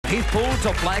Heathpool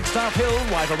to Flagstaff Hill,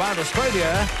 right around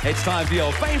Australia, it's time for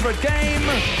your favourite game.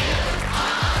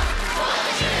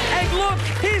 And look,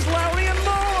 here's Larry and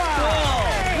Laura.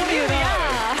 Oh, what do you know?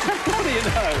 What do you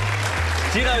know?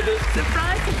 Do you know,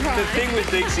 Surprise, surprise. the thing with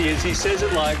Dixie is he says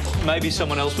it like maybe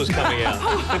someone else was coming out.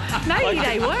 Maybe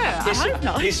they were. I hope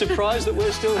not. He's surprised that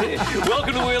we're still here.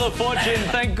 Welcome to Wheel of Fortune.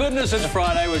 Thank goodness it's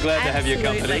Friday. We're glad to have your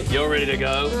company. You're ready to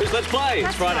go. Let's play.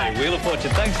 It's Friday. Wheel of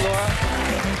Fortune. Thanks, Laura.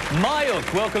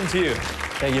 Mayuk, welcome to you.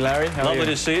 Thank you, Larry. How are you?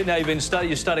 Lovely to see you. Now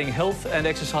you're studying health and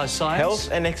exercise science. Health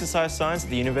and exercise science at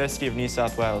the University of New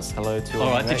South Wales. Hello to all.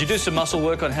 All right. Did you do some muscle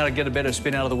work on how to get a better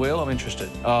spin out of the wheel? I'm interested.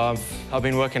 I've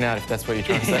been working out, if that's what you're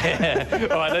trying to say.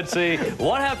 All right, let's see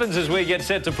what happens as we get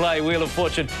set to play Wheel of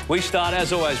Fortune. We start,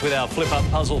 as always, with our flip-up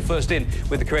puzzle. First in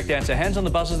with the correct answer. Hands on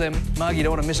the buzzers there, Marg. You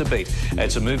don't want to miss a beat.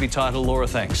 It's a movie title. Laura,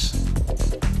 thanks.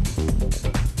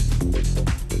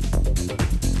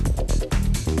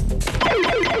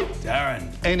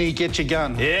 Darren. Any, get your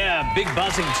gun. Yeah, big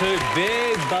buzzing too.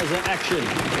 Big buzzer action.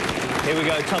 Here we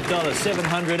go, top dollar,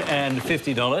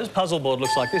 $750. Puzzle board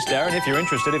looks like this, Darren, if you're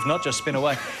interested. If not, just spin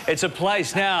away. It's a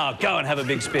place now. Go and have a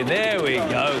big spin. There we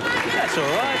go. That's all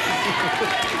right.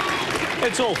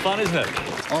 It's all fun, isn't it?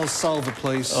 I'll solve it,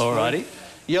 please. All righty.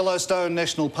 Yellowstone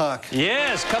National Park.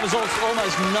 Yes, covers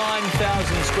almost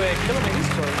 9,000 square kilometres.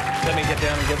 Let me get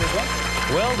down and get this one.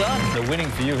 Well done. The winning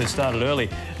for you has started early.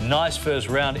 Nice first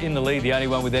round in the lead, the only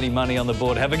one with any money on the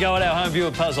board. Have a go at our home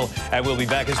viewer puzzle, and we'll be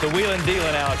back as the Wheel and Dealer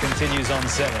hour continues on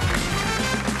 7.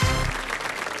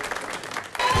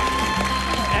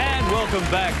 And welcome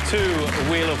back to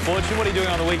Wheel of Fortune. What are you doing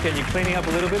on the weekend? You cleaning up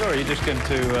a little bit, or are you just going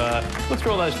to look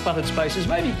through all those cluttered spaces?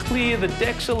 Maybe clear the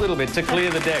decks a little bit. To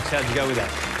clear the decks, how'd you go with that?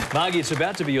 Margie, it's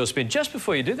about to be your spin. Just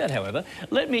before you do that, however,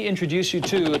 let me introduce you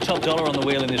to a top dollar on the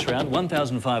wheel in this round,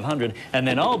 $1,500, and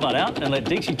then I'll butt out and let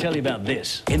Dixie tell you about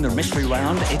this. In the mystery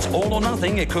round, it's all or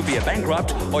nothing. It could be a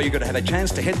bankrupt, or you're going to have a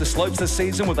chance to hit the slopes this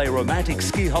season with a romantic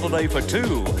ski holiday for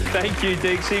two. Thank you,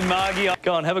 Dixie. Margie,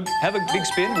 go on, have a big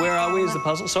spin. Where are we is the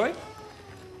puzzle? Sorry?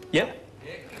 Yep.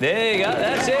 There you go.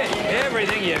 That's it.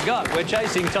 Everything you've got. We're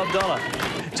chasing top dollar.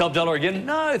 Top dollar again?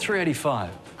 No, $385.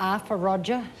 R for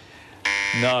Roger.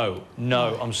 No,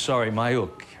 I'm sorry,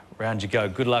 Mayuk. Round you go.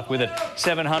 Good luck with it.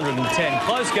 710.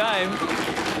 Close game.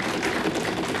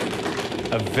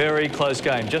 A very close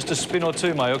game. Just a spin or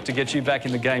two, Mayuk, to get you back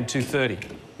in the game. 230.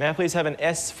 May I please have an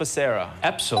S for Sarah?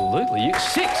 Absolutely.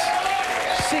 Six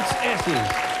S's.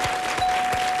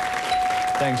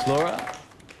 Thanks, Laura.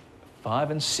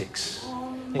 5 and 6.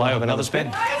 Mayuk, another spin.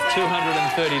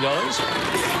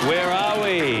 $230. Where are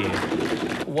we?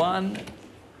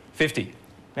 150.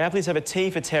 May I please have a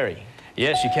T for Terry?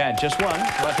 Yes, you can. Just one,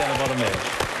 right down the bottom there.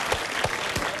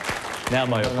 Now,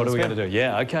 Mayuk, what are we going to do?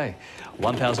 Yeah, OK.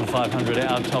 1,500,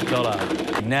 our top dollar.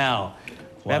 Now.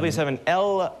 May I please have an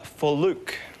L for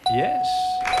Luke? Yes.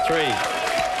 3.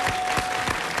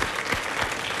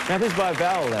 May I please buy a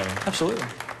vowel, Larry? Absolutely.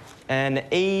 An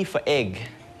E for egg?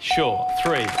 Sure.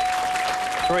 3.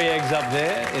 3 eggs up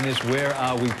there in this Where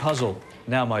Are We puzzle.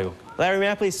 Now, Mayuk. Larry,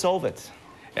 may I please solve it?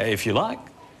 If you like.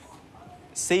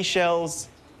 Seashells,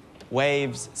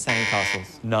 waves,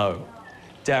 sandcastles. No.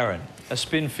 Darren, a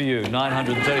spin for you,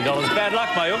 $930. Bad luck,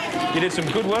 Mayuk. You did some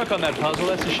good work on that puzzle.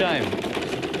 That's a shame.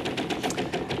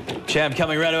 Champ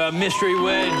coming around to our mystery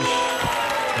wedge.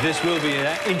 This will be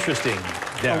interesting.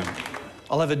 Darren.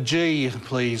 I'll have a G,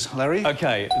 please, Larry.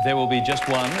 OK, there will be just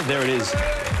one. There it is.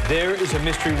 There is a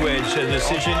mystery wedge. The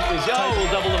decision is... Oh,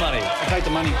 we'll double the money. I'll take the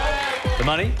money. The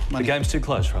money? The game's too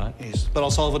close, right? Yes, but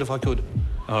I'll solve it if I could.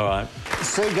 All right.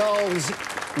 Seagulls,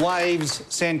 waves,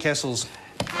 sandcastles.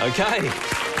 OK.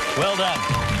 Well done.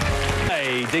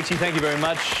 Hey, Dixie, thank you very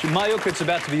much. Mayuk, it's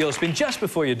about to be your spin. Just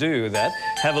before you do that,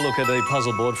 have a look at the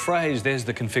puzzle board phrase. There's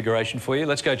the configuration for you.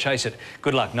 Let's go chase it.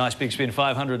 Good luck. Nice big spin,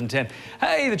 510.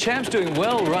 Hey, the champ's doing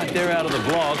well right there out of the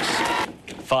blocks.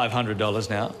 $500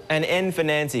 now. An N for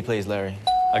Nancy, please, Larry.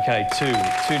 OK, two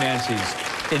Nancys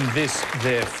in this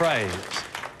there phrase.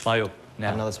 Mayuk.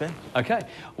 Now. Another spin. OK,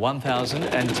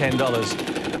 $1,010.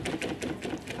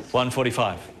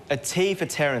 145. A T for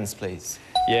Terence, please.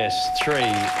 Yes, 3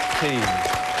 T's.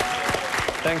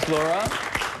 Thanks, Laura.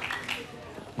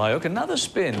 Mayuk, another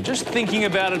spin. Just thinking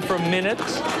about it for a minute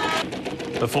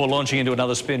before launching into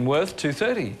another spin worth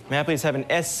 $230. May I please have an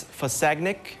S for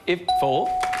Sagnick? If for?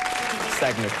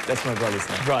 Sagnick. That's my brother's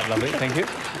name. Right, lovely. Thank you.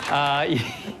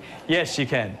 Yes, you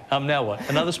can. Now what?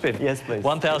 Another spin? Yes, please.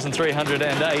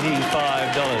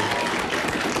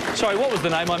 $1,385. Sorry, what was the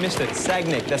name? I missed it.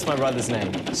 Sagnick. That's my brother's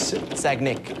name.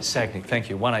 Sagnick. Sagnick. Thank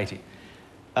you. 180.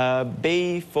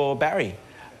 B for Barry.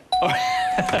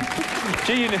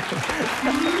 Gee, you know...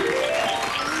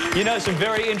 You know some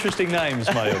very interesting names,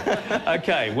 Mayuk.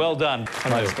 Okay, well done,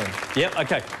 Mayuk. Yep,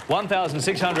 okay.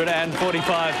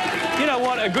 1,645. You know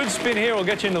what? A good spin here will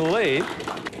get you into the lead.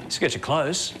 Just get you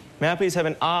close. May I please have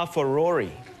an R for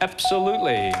Rory?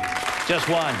 Absolutely. Just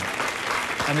one.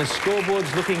 And the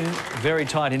scoreboard's looking very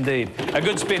tight indeed. A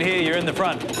good spin here, you're in the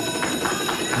front.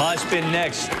 My spin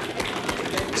next,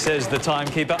 says the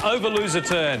timekeeper. Over loser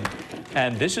turn.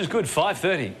 And this is good,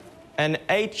 5:30. An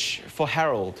H for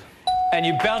Harold. And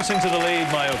you bounce into the lead,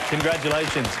 Mayuk.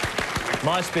 Congratulations.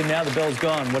 My spin now, the bell's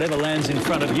gone. Whatever lands in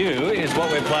front of you is what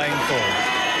we're playing for.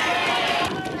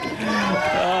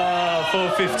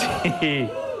 450.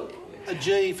 A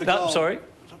G for No, gold. sorry.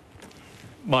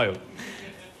 Mayuk.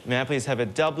 May I please have a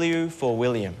W for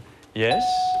William? Yes?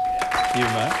 You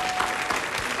may.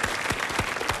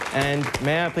 And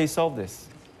may I please solve this?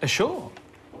 Sure.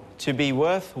 To be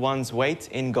worth one's weight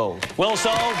in gold. Well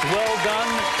solved, well done.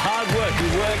 Hard work, you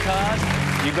work hard.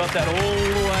 You got that all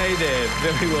the way there.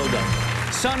 Very well done.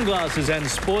 Sunglasses and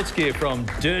sports gear from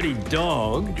Dirty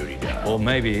Dog. Dirty Dog. Or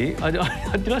maybe,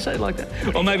 did I say it like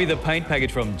that? Or maybe the paint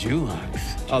package from Dulux.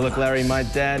 Oh, look, Larry, my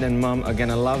dad and mum are going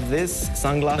to love this.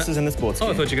 Sunglasses and the sports Oh, I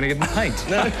gear. thought you were going to get the paint.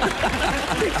 No.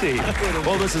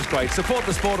 Well, this is great. Support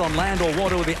the sport on land or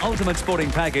water with the ultimate sporting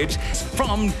package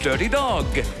from Dirty Dog.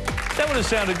 That would have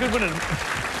sounded good, wouldn't it?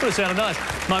 Would have sounded nice.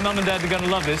 My mum and dad are going to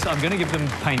love this. I'm going to give them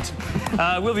paint.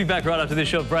 We'll be back right after this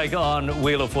short break on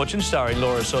Wheel of Fortune, starring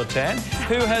Laura Csortan,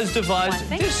 who has devised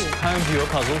this home viewer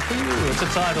puzzle for you. It's a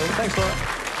title. Thanks, Laura.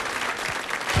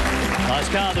 Nice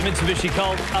car, the Mitsubishi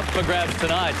Colt, up for grabs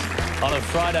tonight on a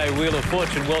Friday Wheel of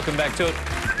Fortune. Welcome back to it.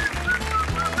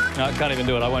 No, I can't even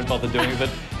do it. I won't bother doing it. But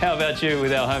how about you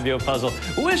with our home viewer puzzle?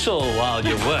 Whistle while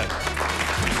you work.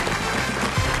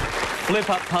 Flip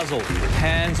up puzzle.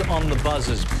 Hands on the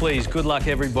buzzers, please. Good luck,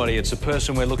 everybody. It's a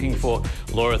person we're looking for.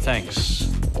 Laura, thanks.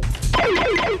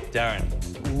 Darren.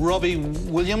 Robbie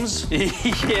Williams.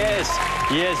 Yes.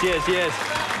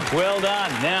 Well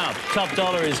done. Now, top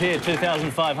dollar is here,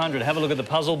 2,500. Have a look at the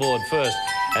puzzle board first.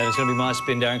 And it's going to be my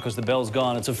spin, Darren, because the bell's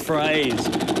gone. It's a phrase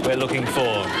we're looking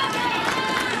for.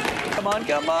 Come on,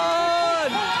 come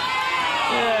on!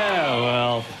 Yeah,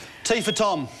 well... T for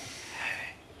Tom.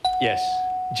 Yes,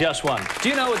 just one. Do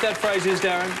you know what that phrase is,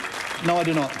 Darren? No, I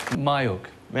do not. Mayuk.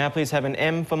 May I please have an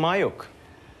M for Mayuk?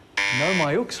 No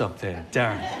Mayuks up there,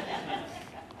 Darren.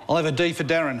 I'll have a D for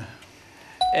Darren.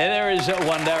 There is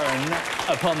one Darren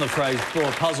upon the phrase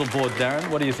or puzzle board, Darren.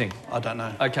 What do you think? I don't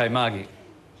know. OK, Margie.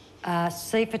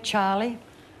 C for Charlie.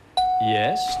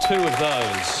 Yes, two of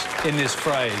those in this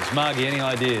phrase. Margie, any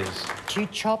ideas? To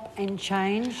chop and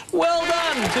change. Well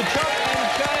done, to chop and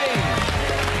change.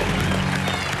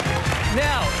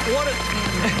 Now,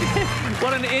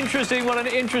 what an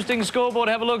interesting scoreboard.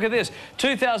 Have a look at this.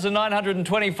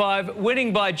 2,925,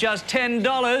 winning by just $10.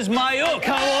 Mayuk.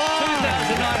 Come on!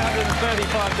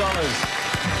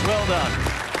 $2,935. Well done.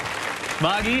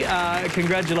 Margie,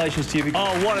 congratulations to you.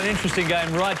 Oh, what an interesting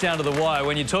game, right down to the wire.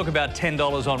 When you talk about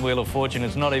 $10 on Wheel of Fortune,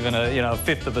 it's not even a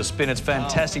fifth of a spin. It's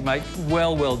fantastic, mate.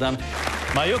 Well done.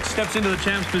 Mayuk steps into the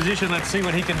champ's position. Let's see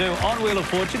what he can do on Wheel of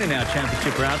Fortune in our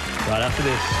championship round right after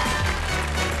this.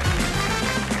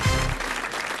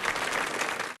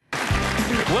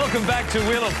 Welcome back to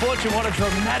Wheel of Fortune. What a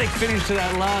dramatic finish to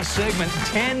that last segment.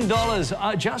 $10.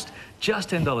 Just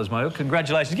 $10, Mayuk.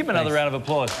 Congratulations. Give him another round of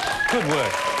applause. Good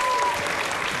work.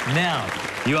 Now,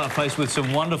 you are faced with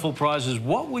some wonderful prizes.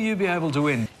 What will you be able to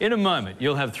win? In a moment,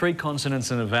 you'll have 3 consonants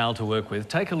and a vowel to work with.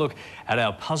 Take a look at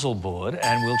our puzzle board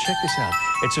and we'll check this out.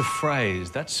 It's a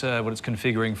phrase. That's what it's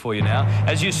configuring for you now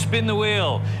as you spin the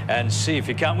wheel and see if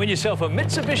you can't win yourself a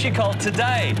Mitsubishi Colt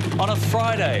today on a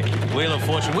Friday Wheel of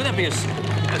Fortune. Wouldn't that be a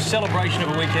celebration of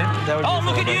a weekend? That would be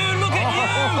look at you! Look at you!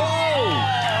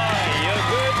 You're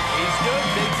good. He's good.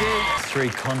 Big D. 3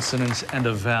 consonants and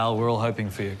a vowel. We're all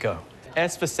hoping for you. Go.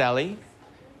 S for Sally,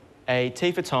 a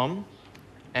T for Tom,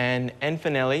 an N for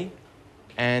Nelly,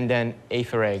 and an E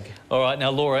for egg. All right, now,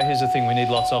 Laura, here's the thing. We need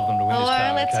lots of them to win this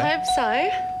car, Let's okay? hope so.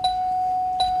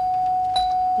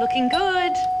 Looking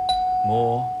good.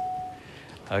 More.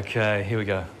 OK, here we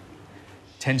go.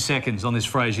 10 seconds on this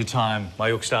phrase. Your time.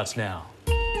 Mayuk starts now.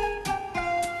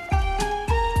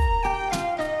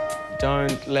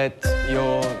 Don't let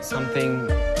your something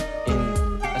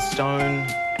in a stone.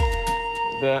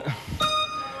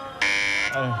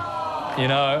 You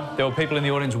know, there were people in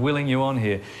the audience willing you on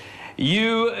here.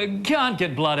 You can't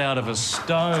get blood out of a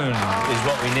stone is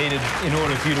what we needed in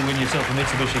order for you to win yourself a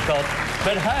Mitsubishi Colt.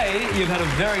 But hey, you've had a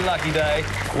very lucky day.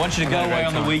 I want you to go away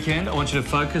on the weekend. I want you to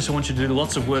focus. I want you to do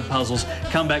lots of word puzzles.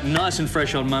 Come back nice and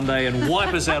fresh on Monday and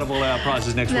wipe us out of all our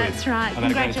prizes next week. That's right. I've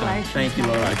had a great time. Congratulations. Thank you,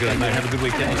 Laura. Good, mate. Have a good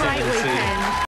weekend. Great weekend.